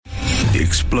The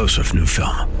explosive new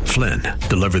film, Flynn,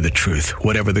 deliver the truth,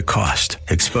 whatever the cost,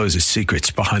 exposes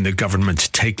secrets behind the government's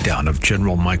takedown of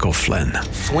General Michael Flynn.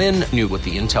 Flynn knew what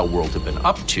the intel world had been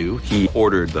up to. He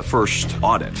ordered the first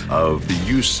audit of the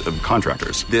use of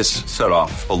contractors. This set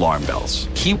off alarm bells.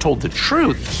 He told the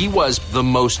truth. He was the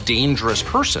most dangerous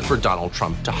person for Donald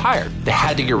Trump to hire. They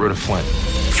had to get rid of Flynn.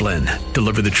 Flynn,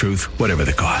 deliver the truth, whatever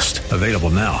the cost. Available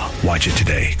now. Watch it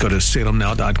today. Go to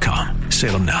salemnow.com.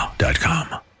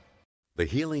 salemnow.com. The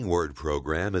Healing Word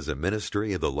program is a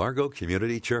ministry of the Largo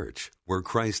Community Church, where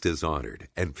Christ is honored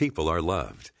and people are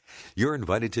loved. You're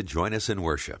invited to join us in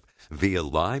worship via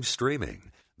live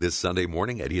streaming this Sunday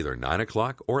morning at either 9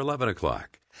 o'clock or 11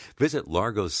 o'clock. Visit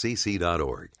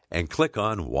largocc.org and click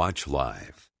on Watch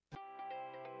Live.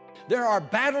 There are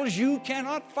battles you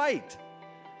cannot fight.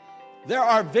 There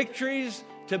are victories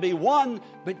to be won,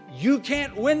 but you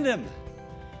can't win them.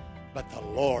 But the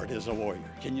Lord is a warrior.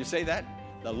 Can you say that?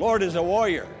 The Lord is a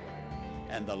warrior,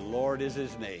 and the Lord is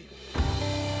his name.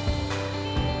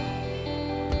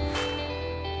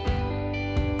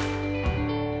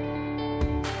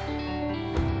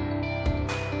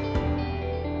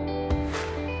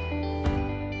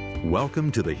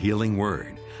 Welcome to the Healing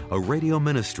Word, a radio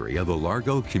ministry of the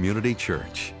Largo Community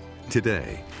Church.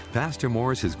 Today, Pastor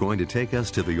Morris is going to take us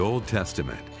to the Old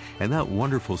Testament and that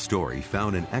wonderful story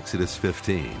found in Exodus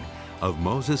 15 of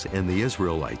Moses and the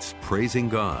Israelites praising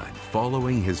God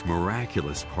following his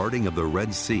miraculous parting of the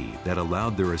Red Sea that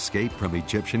allowed their escape from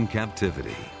Egyptian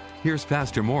captivity. Here's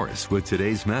Pastor Morris with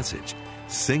today's message,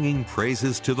 Singing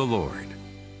Praises to the Lord.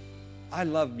 I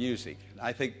love music.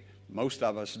 I think most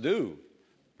of us do.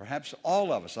 Perhaps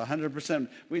all of us, 100%.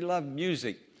 We love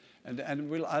music.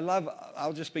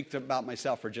 I'll just speak about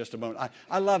myself for just a moment.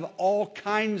 I love all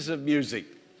kinds of music.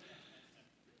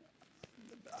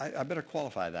 I better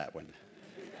qualify that one.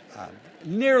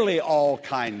 Nearly all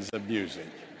kinds of music.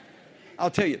 I'll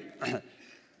tell you,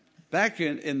 back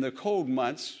in the cold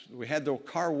months, we had the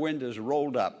car windows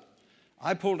rolled up.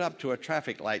 I pulled up to a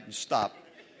traffic light and stopped.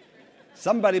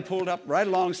 Somebody pulled up right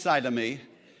alongside of me,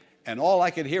 and all I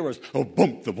could hear was, oh,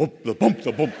 bump, the bump, the bump,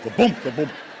 the bump, the bump, the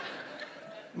bump.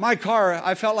 My car,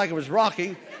 I felt like it was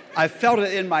rocking. I felt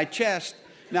it in my chest.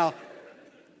 Now,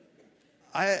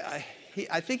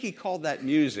 I think he called that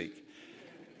music.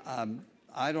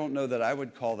 I don't know that I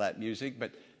would call that music,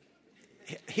 but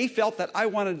he felt that I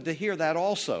wanted to hear that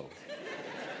also.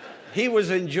 He was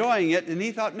enjoying it, and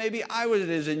he thought maybe I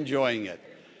was enjoying it.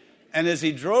 And as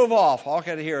he drove off, all I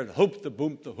could hear, the hoop, the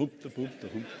boom, the hoop, the boop, the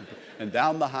hoop, the boop, and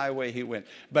down the highway he went.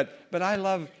 But I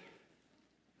love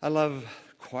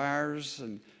choirs,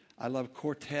 and I love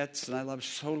quartets, and I love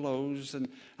solos, and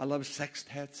I love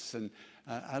sextets, and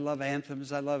I love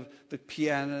anthems. I love the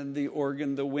piano and the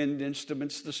organ, the wind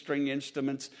instruments, the string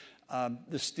instruments,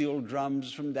 the steel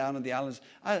drums from down in the islands.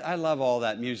 I love all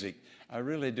that music. I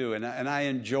really do, and I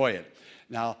enjoy it.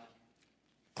 Now,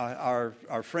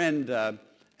 our friend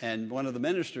and one of the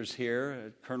ministers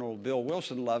here, Colonel Bill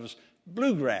Wilson, loves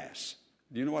bluegrass.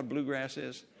 Do you know what bluegrass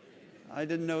is? I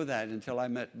didn't know that until I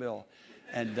met Bill.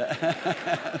 And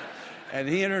and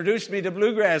he introduced me to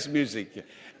bluegrass music.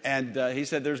 And he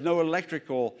said, there's no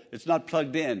electrical, it's not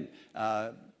plugged in.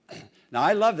 Now,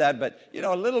 I love that, but,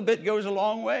 a little bit goes a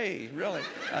long way, really.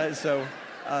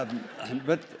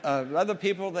 But other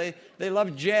people, they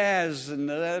love jazz, and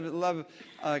they love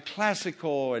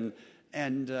classical and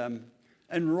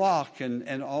rock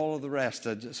and all of the rest.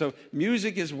 So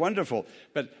music is wonderful.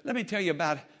 But let me tell you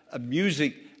about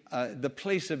music, the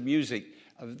place of music,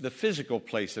 the physical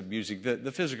place of music,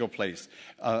 the physical place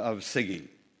of singing.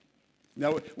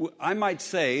 Now, I might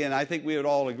say, and I think we would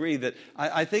all agree, that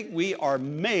I think we are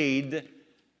made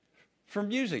for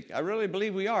music. I really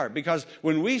believe we are. Because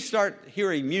when we start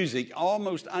hearing music,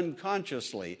 almost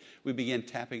unconsciously, we begin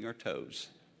tapping our toes.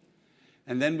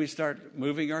 And then we start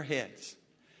moving our heads.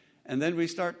 And then we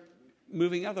start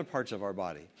moving other parts of our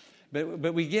body.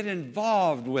 But we get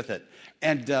involved with it.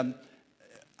 And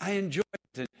I enjoy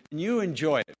it, and you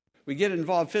enjoy it. We get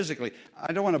involved physically.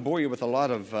 I don't want to bore you with a lot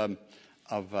of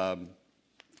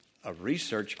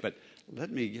research, but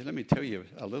let me tell you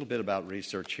a little bit about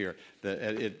research here.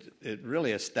 It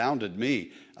really astounded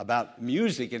me about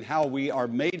music and how we are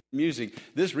made music.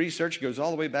 This research goes all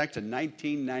the way back to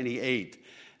 1998,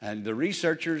 and the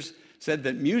researchers said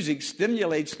that music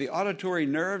stimulates the auditory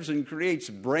nerves and creates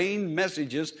brain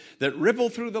messages that ripple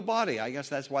through the body. I guess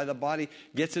that's why the body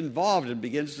gets involved and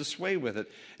begins to sway with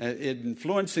it,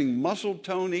 influencing muscle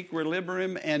tone,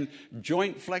 equilibrium, and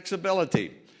joint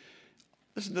flexibility.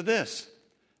 Listen to this.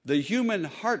 The human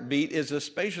heartbeat is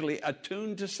especially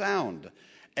attuned to sound,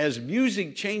 As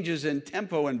music changes in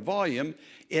tempo and volume,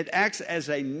 it acts as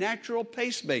a natural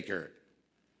pacemaker.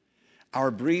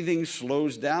 Our breathing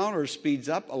slows down or speeds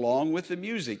up along with the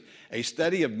music. A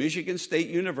study of Michigan State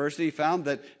University found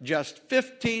that just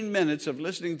 15 minutes of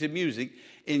listening to music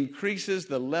increases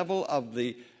the level of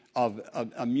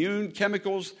immune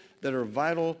chemicals that are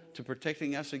vital to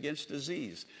protecting us against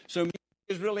disease. So music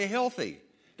is really healthy.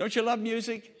 Don't you love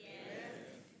music? Yes.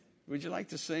 Would you like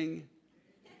to sing?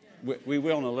 We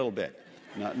will in a little bit.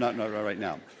 Not right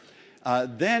now.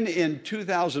 Then in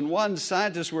 2001,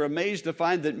 scientists were amazed to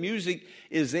find that music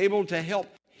is able to help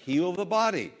heal the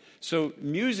body. So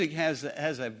music has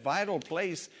a vital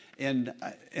place in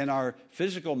our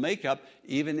physical makeup,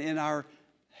 even in our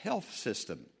health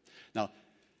system. Now,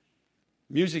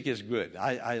 music is good.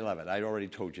 I love it. I already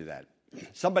told you that.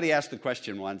 Somebody asked the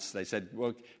question once. They said,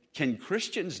 well, can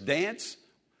Christians dance?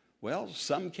 Well,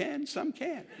 some can, some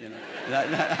can't. You know,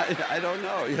 I don't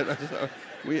know. You know, so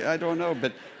I don't know,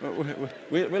 but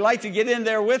we like to get in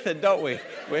there with it, don't we?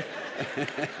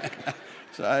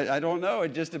 So I don't know.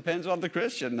 It just depends on the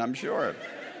Christian, I'm sure.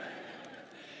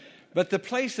 But the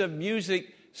place of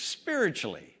music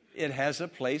spiritually, it has a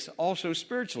place also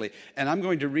spiritually. And I'm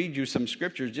going to read you some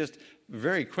scriptures just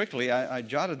very quickly. I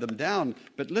jotted them down,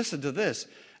 but listen to this.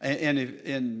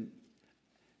 In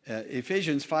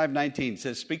Ephesians 5:19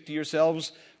 says, speak to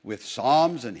yourselves with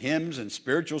psalms and hymns and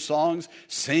spiritual songs.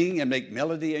 Sing and make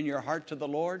melody in your heart to the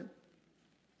Lord.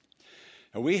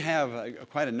 We have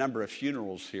quite a number of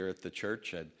funerals here at the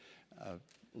church, and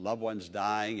loved ones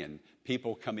dying and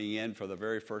people coming in for the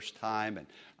very first time, and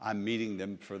I'm meeting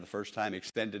them for the first time,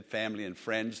 extended family and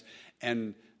friends.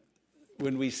 And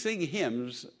when we sing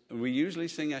hymns, we usually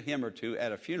sing a hymn or two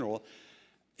at a funeral.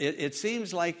 It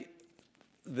seems like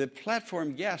the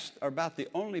platform guests are about the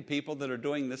only people that are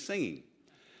doing the singing.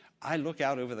 I look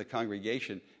out over the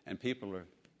congregation and people are,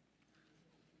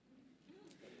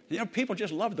 people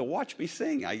just love to watch me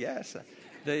sing, I guess.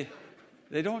 They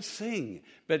don't sing,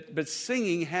 but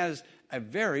singing has a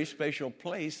very special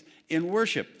place in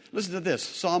worship. Listen to this,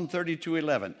 Psalm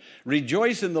 32:11.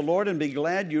 Rejoice in the Lord and be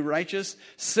glad, you righteous.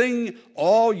 Sing,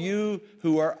 all you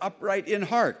who are upright in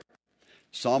heart.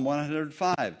 Psalm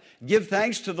 105. Give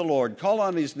thanks to the Lord. Call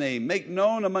on his name. Make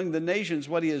known among the nations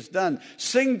what he has done.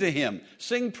 Sing to him.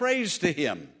 Sing praise to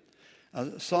him.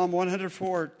 Psalm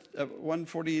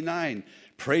 149.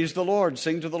 Praise the Lord.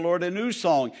 Sing to the Lord a new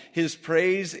song. His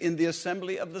praise in the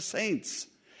assembly of the saints.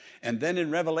 And then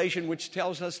in Revelation, which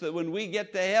tells us that when we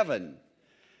get to heaven,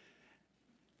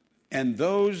 and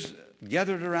those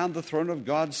gathered around the throne of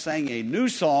God sang a new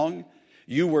song,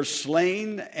 you were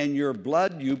slain, and your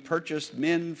blood you purchased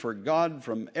men for God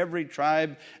from every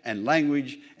tribe and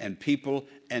language and people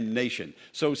and nation.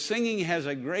 So singing has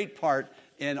a great part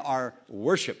in our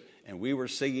worship. And we were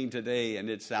singing today, and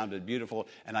it sounded beautiful,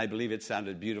 and I believe it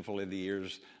sounded beautiful in the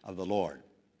ears of the Lord.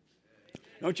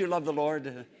 Don't you love the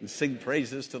Lord? And sing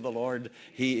praises to the Lord.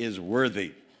 He is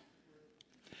worthy.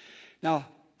 Now,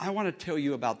 I want to tell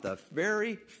you about the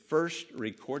very first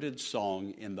recorded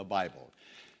song in the Bible.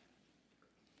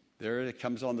 There it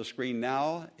comes on the screen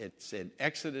now. It's in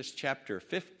Exodus chapter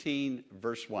 15,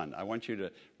 verse 1. I want you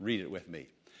to read it with me.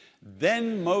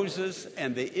 Then Moses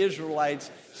and the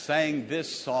Israelites sang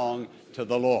this song to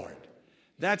the Lord.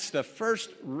 That's the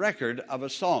first record of a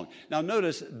song. Now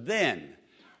notice, then.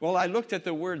 Well, I looked at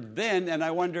the word then and I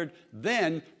wondered,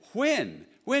 then when?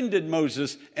 When did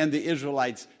Moses and the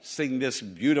Israelites sing this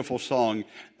beautiful song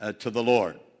to the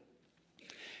Lord?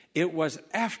 It was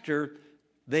after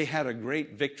they had a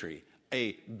great victory,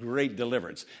 a great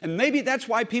deliverance. And maybe that's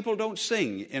why people don't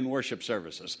sing in worship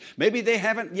services. Maybe they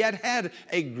haven't yet had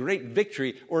a great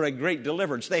victory or a great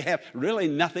deliverance. They have really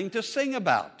nothing to sing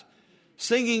about.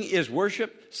 Singing is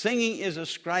worship. Singing is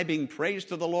ascribing praise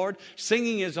to the Lord.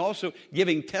 Singing is also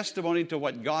giving testimony to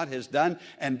what God has done.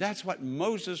 And that's what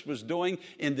Moses was doing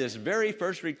in this very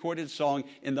first recorded song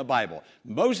in the Bible.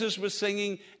 Moses was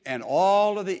singing, and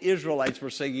all of the Israelites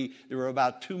were singing. There were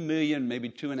about 2 million, maybe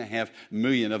 2.5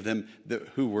 million of them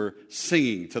who were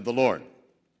singing to the Lord.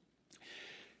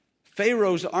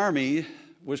 Pharaoh's army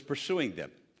was pursuing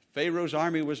them. Pharaoh's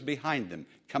army was behind them,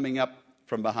 coming up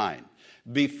from behind.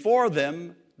 Before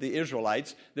them, the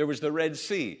Israelites, there was the Red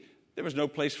Sea. There was no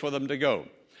place for them to go.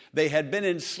 They had been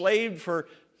enslaved for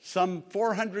some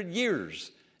 400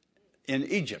 years in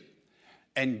Egypt.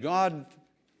 And God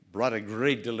brought a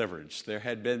great deliverance. There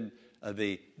had been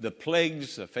the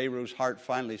plagues. Pharaoh's heart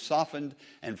finally softened,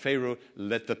 and Pharaoh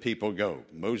let the people go.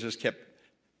 Moses kept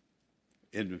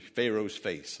in Pharaoh's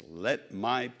face. Let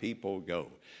my people go.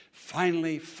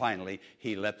 Finally,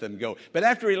 he let them go. But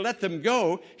after he let them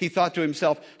go, he thought to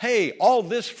himself, hey, all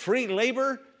this free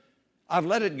labor, I've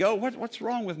let it go. What's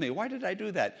wrong with me? Why did I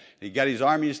do that? He got his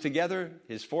armies together,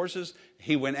 his forces.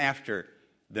 He went after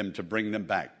them to bring them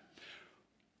back.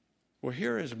 Well,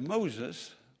 here is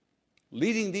Moses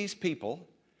leading these people,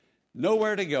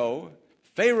 nowhere to go,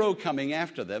 Pharaoh coming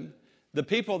after them. The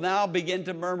people now begin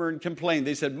to murmur and complain.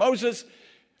 They said, Moses,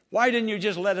 why didn't you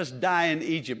just let us die in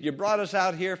Egypt? You brought us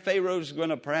out here. Pharaoh's going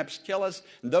to perhaps kill us.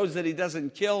 And those that he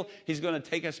doesn't kill, he's going to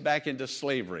take us back into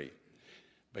slavery.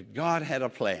 But God had a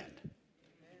plan.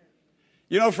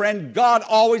 You know, friend, God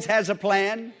always has a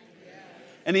plan.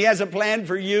 And he has a plan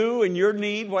for you and your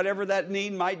need, whatever that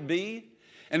need might be.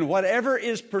 And whatever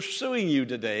is pursuing you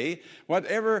today,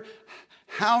 whatever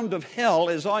hound of hell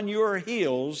is on your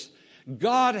heels,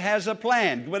 God has a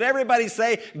plan. Would everybody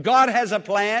say, God has a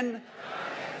plan?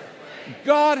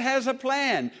 God has a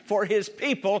plan for his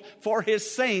people, for his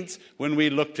saints, when we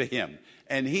look to him.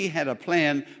 And he had a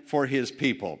plan for his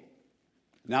people.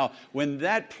 Now, when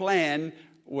that plan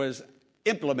was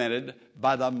implemented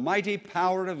by the mighty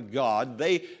power of God,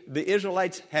 the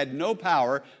Israelites had no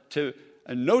power to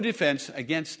no defense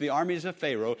against the armies of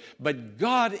Pharaoh, but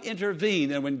God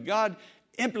intervened. And when God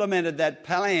implemented that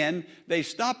plan, they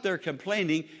stopped their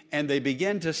complaining and they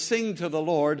began to sing to the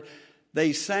Lord.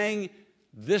 They sang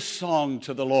this song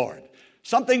to the Lord.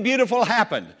 Something beautiful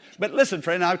happened. But listen,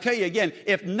 friend, I'll tell you again,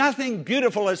 if nothing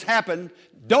beautiful has happened,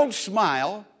 don't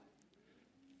smile.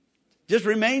 Just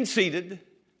remain seated.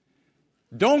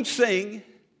 Don't sing.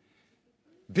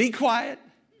 Be quiet.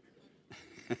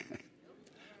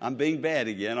 I'm being bad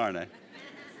again, aren't I?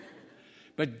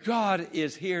 But God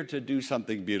is here to do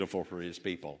something beautiful for his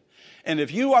people. And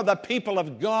if you are the people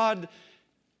of God,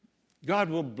 God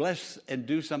will bless and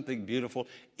do something beautiful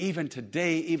even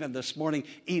today, even this morning,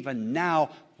 even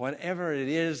now, whatever it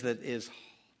is that is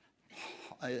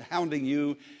hounding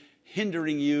you,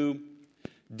 hindering you,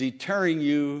 deterring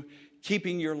you,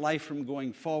 keeping your life from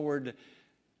going forward,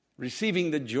 receiving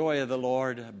the joy of the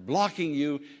Lord, blocking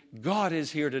you, God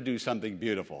is here to do something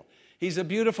beautiful. He's a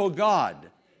beautiful God.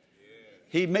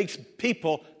 He makes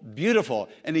people beautiful,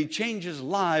 and he changes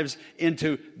lives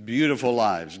into beautiful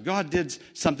lives. God did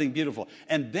something beautiful.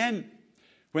 And then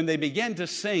when they began to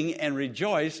sing and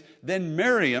rejoice, then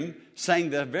Miriam sang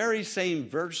the very same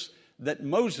verse that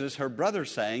Moses, her brother,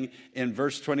 sang in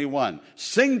verse 21.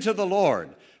 Sing to the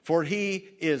Lord, for he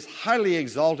is highly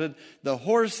exalted. The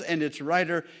horse and its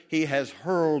rider he has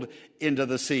hurled into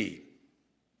the sea.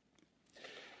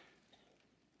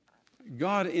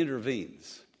 God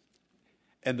intervenes.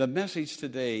 And the message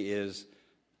today is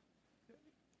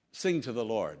sing to the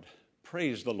Lord,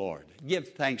 praise the Lord, give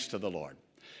thanks to the Lord.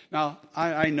 Now,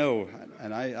 I know,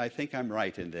 and I think I'm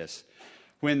right in this,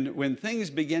 when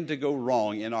things begin to go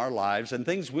wrong in our lives, and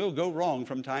things will go wrong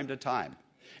from time to time,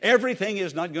 everything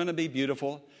is not going to be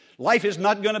beautiful. Life is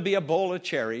not going to be a bowl of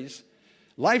cherries.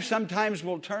 Life sometimes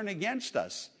will turn against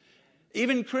us,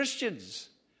 even Christians.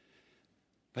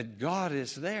 But God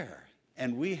is there,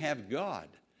 and we have God.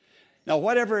 Now,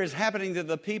 whatever is happening to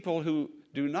the people who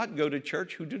do not go to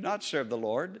church, who do not serve the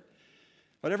Lord,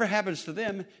 whatever happens to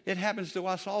them, it happens to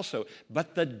us also.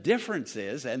 But the difference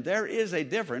is, and there is a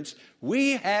difference,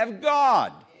 we have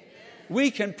God. Amen. We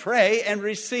can pray and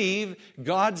receive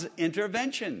God's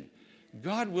intervention.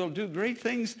 God will do great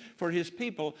things for his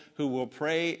people who will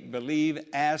pray, believe,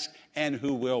 ask, and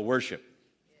who will worship.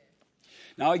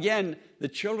 Now again, the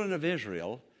children of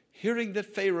Israel, hearing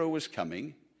that Pharaoh was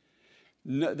coming,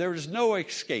 there was no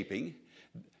escaping.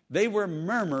 They were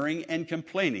murmuring and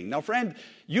complaining. Now, friend,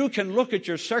 you can look at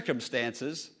your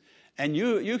circumstances and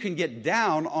you can get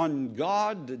down on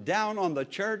God, down on the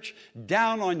church,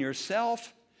 down on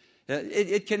yourself.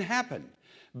 It can happen.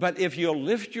 But if you'll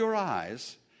lift your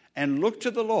eyes and look to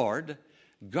the Lord,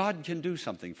 God can do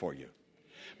something for you.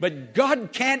 But God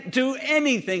can't do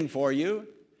anything for you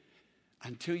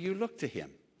until you look to him.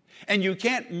 And you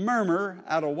can't murmur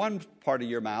out of one part of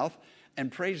your mouth and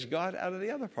praise God out of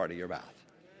the other part of your mouth.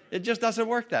 It just doesn't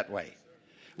work that way.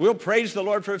 We'll praise the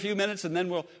Lord for a few minutes and then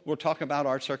we'll talk about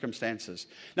our circumstances.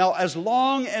 Now, as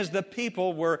long as the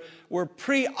people were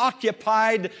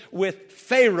preoccupied with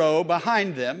Pharaoh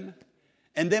behind them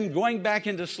and them going back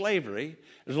into slavery,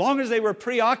 as long as they were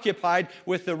preoccupied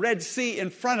with the Red Sea in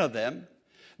front of them,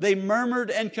 they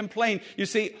murmured and complained. You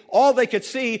see, all they could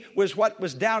see was what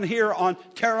was down here on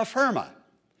terra firma.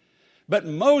 But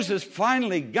Moses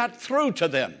finally got through to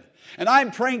them. And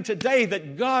I'm praying today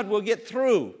that God will get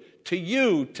through to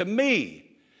you, to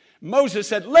me. Moses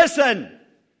said, listen,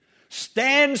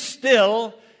 stand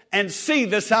still and see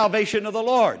the salvation of the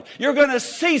Lord. You're going to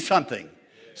see something.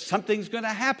 Something's going to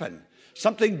happen.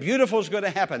 Something beautiful is going to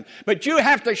happen. But you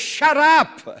have to shut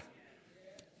up.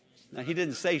 Now, he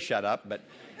didn't say shut up, but...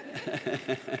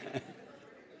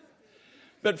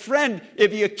 But friend,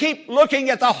 if you keep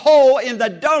looking at the hole in the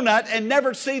donut and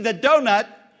never see the donut,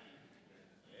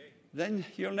 then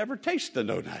you'll never taste the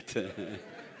donut.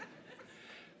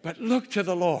 But look to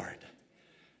the Lord.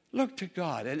 Look to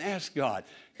God and ask God,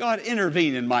 God,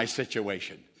 intervene in my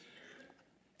situation.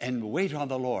 And wait on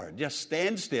the Lord. Just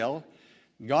stand still.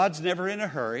 God's never in a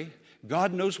hurry.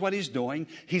 God knows what He's doing.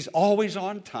 He's always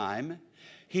on time.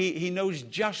 He knows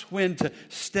just when to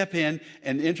step in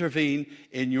and intervene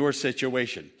in your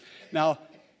situation. Now,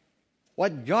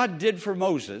 what God did for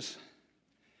Moses,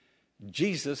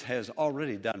 Jesus has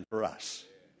already done for us.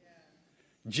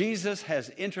 Jesus has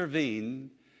intervened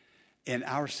in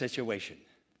our situation.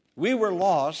 We were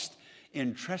lost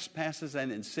in trespasses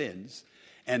and in sins,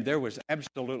 and there was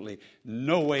absolutely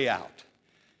no way out.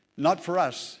 Not for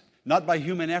us, not by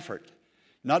human effort,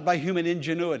 not by human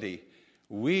ingenuity.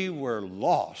 We were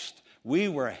lost. We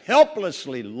were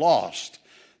helplessly lost.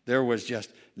 There was just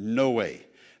no way.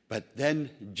 But then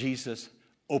Jesus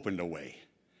opened a way.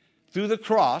 Through the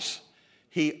cross,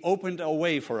 He opened a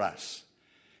way for us.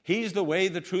 He's the way,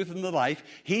 the truth, and the life.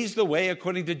 He's the way,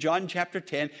 according to John chapter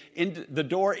 10, into the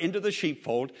door into the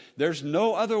sheepfold. There's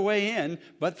no other way in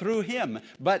but through Him.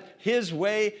 But His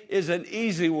way is an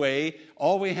easy way.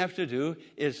 All we have to do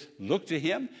is look to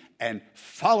Him and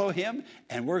follow Him,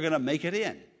 and we're going to make it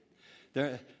in.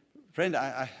 Friend,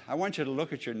 I want you to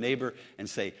look at your neighbor and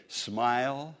say,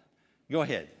 smile. Go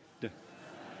ahead.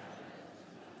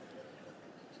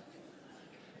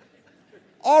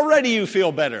 Already you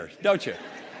feel better, don't you?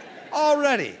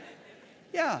 Already.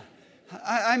 Yeah.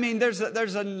 I mean, there's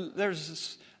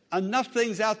enough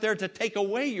things out there to take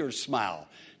away your smile,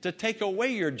 to take away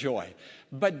your joy.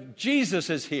 But Jesus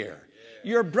is here.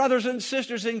 Your brothers and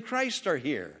sisters in Christ are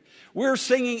here. We're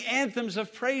singing anthems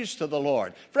of praise to the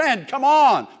Lord. Friend, come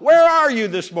on. Where are you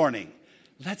this morning?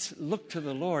 Let's look to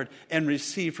the Lord and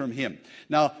receive from Him.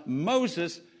 Now,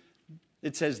 Moses,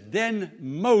 it says, then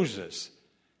Moses,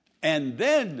 and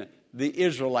then the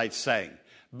Israelites sang.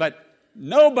 But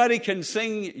nobody can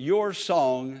sing your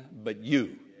song but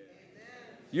you.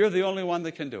 You're the only one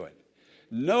that can do it.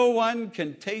 No one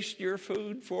can taste your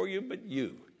food for you but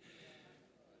you.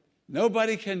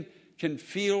 Nobody can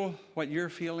feel what you're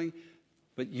feeling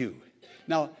but you.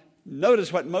 Now,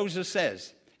 notice what Moses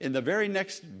says. In the very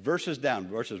next verses down,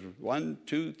 verses 1,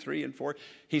 2, 3, and 4,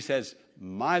 he says,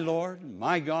 my Lord,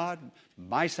 my God,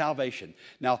 my salvation.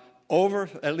 Now, over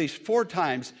at least 4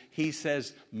 times, he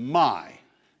says, my.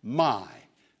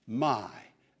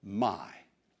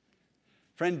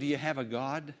 Friend, do you have a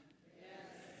God? Yes.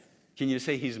 Can you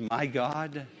say, He's my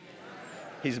God? Yes.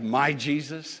 He's my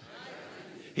Jesus?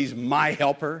 He's my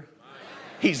helper?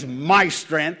 He's my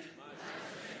strength?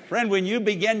 Friend, when you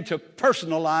begin to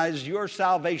personalize your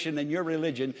salvation and your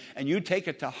religion and you take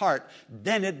it to heart,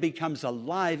 then it becomes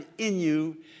alive in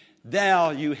you. Now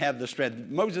you have the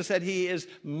strength. Moses said, He is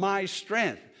my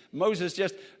strength. Moses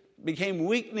just became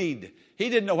weak-kneed. He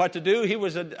didn't know what to do. He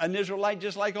was an Israelite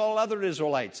just like all other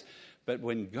Israelites. But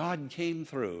when God came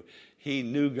through, he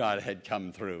knew God had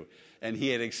come through. And he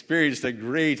had experienced a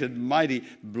great and mighty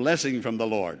blessing from the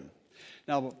Lord.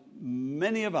 Now,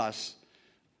 many of us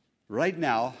right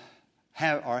now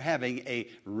are having a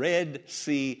Red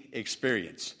Sea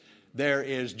experience. There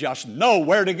is just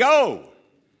nowhere to go.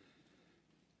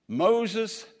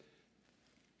 Moses,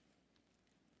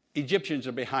 Egyptians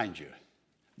are behind you.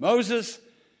 Moses,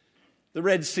 the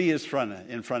Red Sea is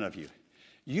in front of you.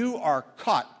 You are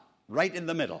caught right in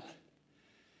the middle.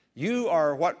 You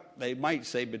are what they might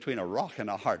say between a rock and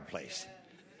a hard place.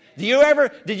 Have you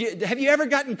ever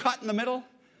gotten caught in the middle?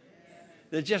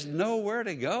 There's just nowhere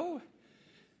to go.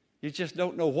 You just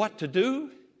don't know what to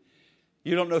do.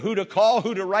 You don't know who to call,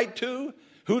 who to write to,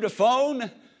 who to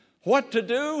phone, what to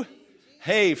do.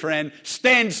 Hey, friend,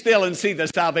 stand still and see the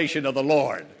salvation of the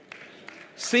Lord.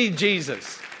 See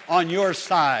Jesus on your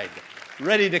side,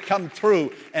 ready to come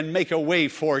through and make a way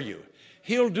for you.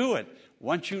 He'll do it.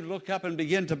 Once you look up and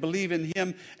begin to believe in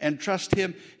Him and trust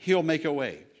Him, He'll make a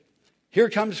way. Here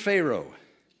comes Pharaoh.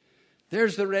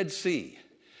 There's the Red Sea.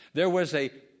 There was a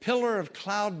pillar of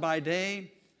cloud by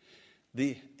day,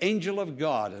 the angel of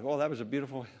God. Oh, that was a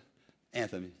beautiful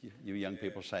anthem, you young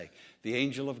people say. The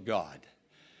angel of God.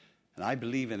 And I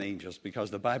believe in angels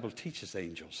because the Bible teaches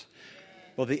angels.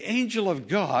 Well, the angel of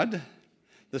God,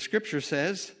 the Scripture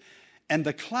says, and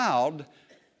the cloud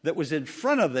that was in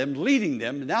front of them, leading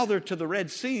them, now they're to the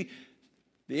Red Sea.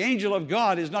 The angel of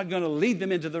God is not going to lead them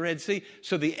into the Red Sea.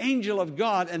 So the angel of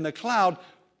God and the cloud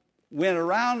went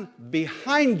around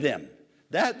behind them.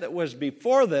 That was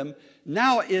before them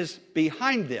now is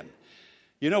behind them.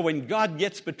 You know, when God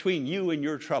gets between you and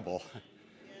your trouble,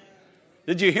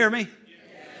 did you hear me?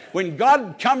 When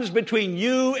God comes between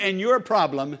you and your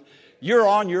problem, you're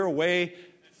on your way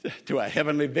to a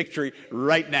heavenly victory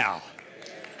right now.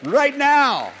 Right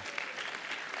now.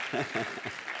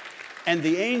 And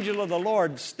the angel of the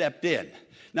Lord stepped in.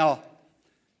 Now,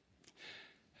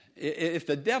 if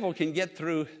the devil can get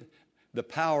through the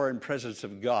power and presence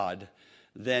of God,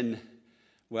 then,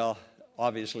 well,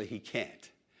 obviously he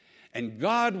can't. And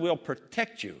God will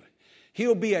protect you.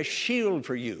 He'll be a shield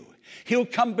for you. He'll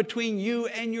come between you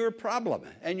and your problem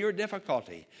and your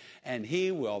difficulty, and he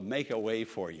will make a way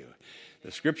for you.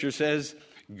 The scripture says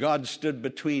God stood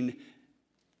between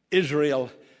Israel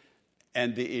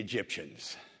and the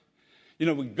Egyptians. You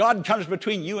know, when God comes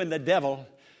between you and the devil,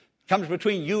 comes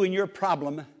between you and your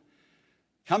problem,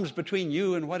 comes between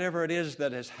you and whatever it is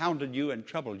that has hounded you and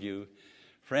troubled you,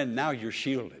 friend, now you're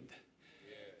shielded.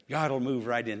 God will move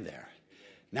right in there.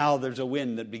 Now there's a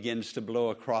wind that begins to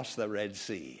blow across the Red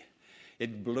Sea.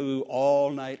 It blew all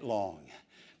night long.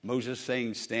 Moses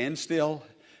saying, stand still,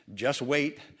 just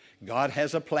wait. God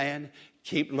has a plan.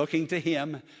 Keep looking to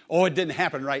him. Oh, it didn't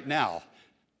happen right now.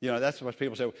 You know, that's what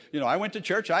people say. You know, I went to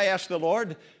church, I asked the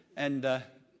Lord, and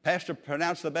pastor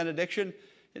pronounced the benediction.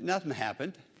 Nothing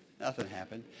happened. Nothing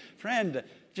happened. Friend,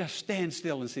 just stand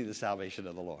still and see the salvation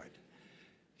of the Lord.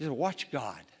 Just watch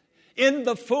God. In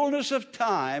the fullness of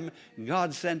time,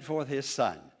 God sent forth his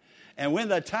Son. And when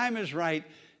the time is right,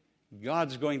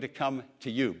 God's going to come to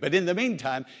you. But in the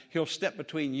meantime, he'll step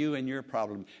between you and your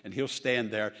problem, and he'll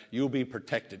stand there. You'll be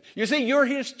protected. You see, you're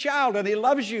his child, and he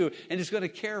loves you, and he's going to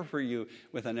care for you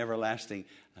with an everlasting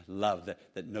love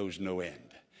that knows no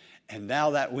end. And now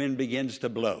that wind begins to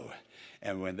blow.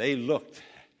 And when they looked,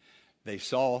 they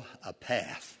saw a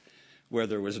path where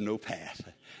there was no path.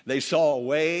 They saw a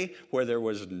way where there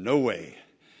was no way.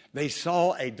 They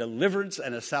saw a deliverance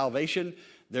and a salvation.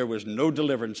 There was no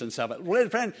deliverance and salvation. Well,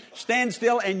 friend, stand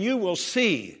still and you will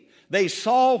see. They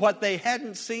saw what they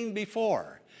hadn't seen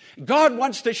before. God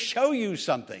wants to show you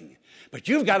something, but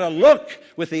you've got to look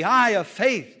with the eye of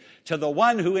faith to the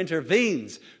one who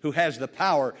intervenes, who has the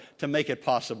power to make it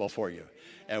possible for you.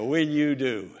 And when you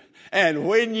do,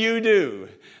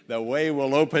 the way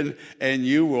will open and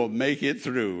you will make it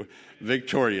through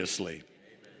victoriously.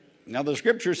 Now the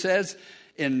scripture says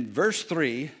in verse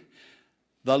 3,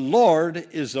 the Lord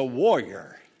is a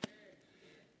warrior.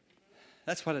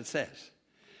 That's what it says.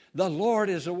 The Lord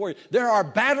is a warrior. There are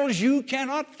battles you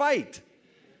cannot fight.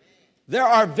 There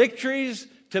are victories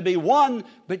to be won,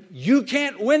 but you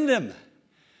can't win them.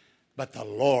 But the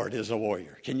Lord is a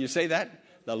warrior. Can you say that?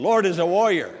 The Lord is a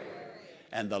warrior.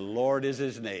 And the Lord is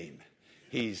his name.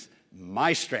 He's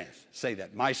my strength. Say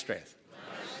that. My strength.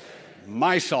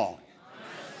 My song.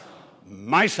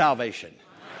 My salvation.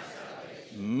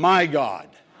 My God.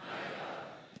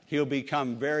 He'll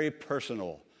become very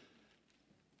personal,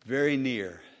 very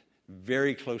near,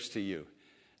 very close to you.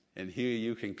 And here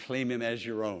you can claim him as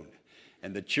your own.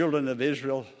 And the children of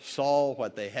Israel saw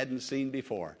what they hadn't seen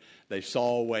before. They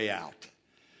saw a way out.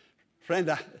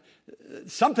 Friend,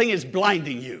 something is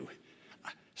blinding you.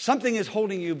 Something is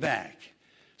holding you back.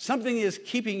 Something is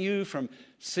keeping you from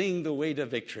seeing the way to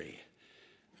victory.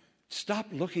 Stop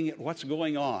looking at what's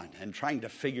going on and trying to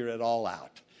figure it all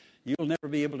out. You'll never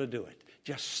be able to do it.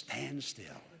 Just stand still.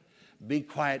 Be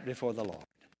quiet before the Lord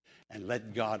and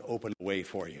let God open a way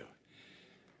for you.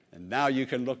 And now you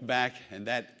can look back, and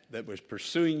that was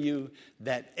pursuing you,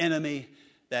 that enemy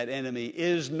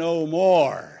is no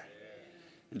more.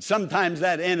 And sometimes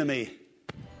that enemy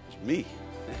is me.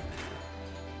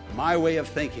 My way of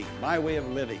thinking, my way of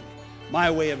living,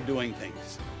 my way of doing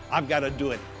things. I've got to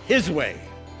do it his way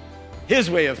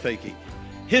of thinking,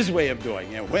 his way of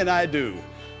doing. And when I do,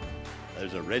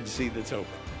 there's a Red Sea that's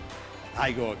open.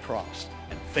 I go across.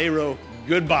 And Pharaoh,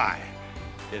 goodbye.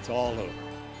 It's all over.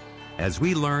 As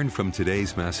we learn from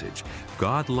today's message,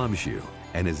 God loves you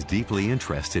and is deeply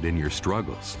interested in your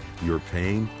struggles, your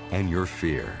pain, and your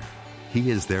fear.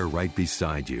 He is there right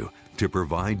beside you to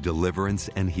provide deliverance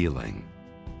and healing.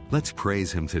 Let's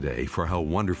praise him today for how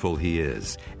wonderful he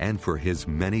is and for his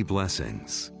many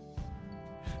blessings.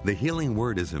 The Healing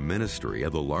Word is a ministry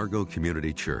of the Largo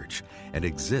Community Church and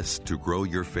exists to grow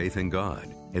your faith in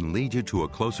God and lead you to a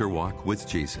closer walk with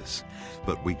Jesus.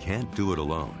 But we can't do it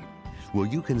alone. Will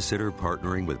you consider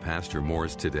partnering with Pastor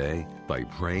Morris today by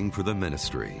praying for the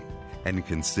ministry? and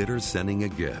consider sending a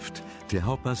gift to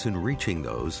help us in reaching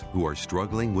those who are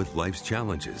struggling with life's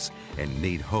challenges and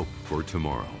need hope for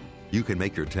tomorrow. You can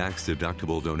make your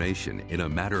tax-deductible donation in a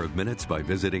matter of minutes by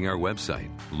visiting our website,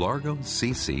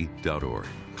 largocc.org.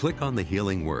 Click on the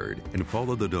Healing Word and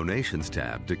follow the Donations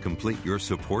tab to complete your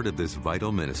support of this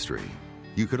vital ministry.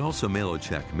 You can also mail a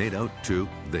check made out to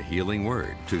The Healing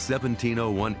Word to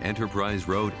 1701 Enterprise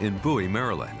Road in Bowie,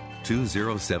 Maryland,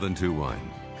 20721.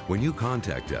 When you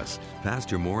contact us,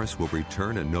 Pastor Morris will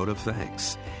return a note of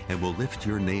thanks and will lift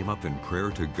your name up in prayer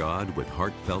to God with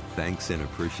heartfelt thanks and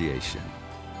appreciation.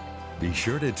 Be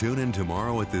sure to tune in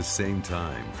tomorrow at this same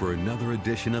time for another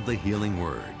edition of The Healing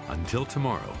Word. Until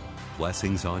tomorrow,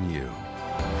 blessings on you.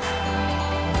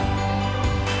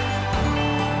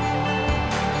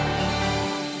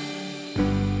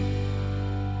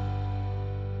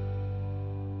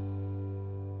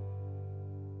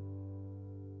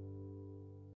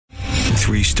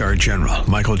 Three-star General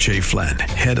Michael J. Flynn,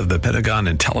 head of the Pentagon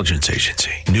Intelligence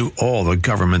Agency, knew all the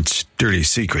government's dirty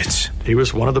secrets. He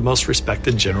was one of the most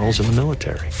respected generals in the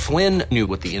military. Flynn knew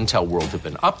what the intel world had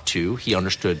been up to. He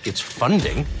understood its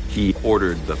funding. He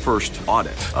ordered the first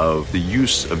audit of the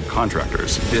use of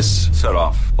contractors. This set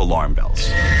off alarm bells.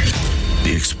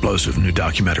 The explosive new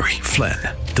documentary, Flynn,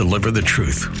 Deliver the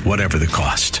Truth, Whatever the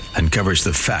Cost, uncovers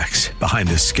the facts behind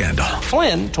this scandal.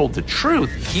 Flynn told the truth.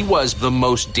 He was the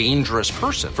most dangerous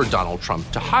person for Donald Trump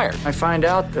to hire. I find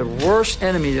out the worst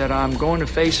enemy that I'm going to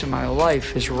face in my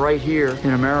life is right here in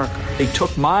America. They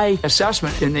took my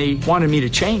assessment and they wanted me to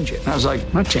change it. And I was like,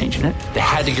 I'm not changing it. They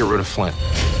had to get rid of Flynn.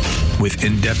 With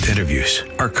in-depth interviews,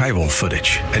 archival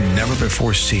footage, and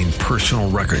never-before-seen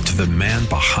personal records of the man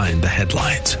behind the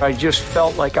headlines. I just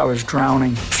felt like I was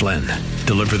drowning. Flynn,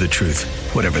 Deliver the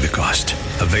Truth, Whatever the Cost.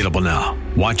 Available now.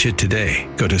 Watch it today.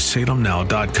 Go to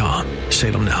salemnow.com.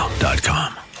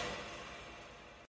 salemnow.com.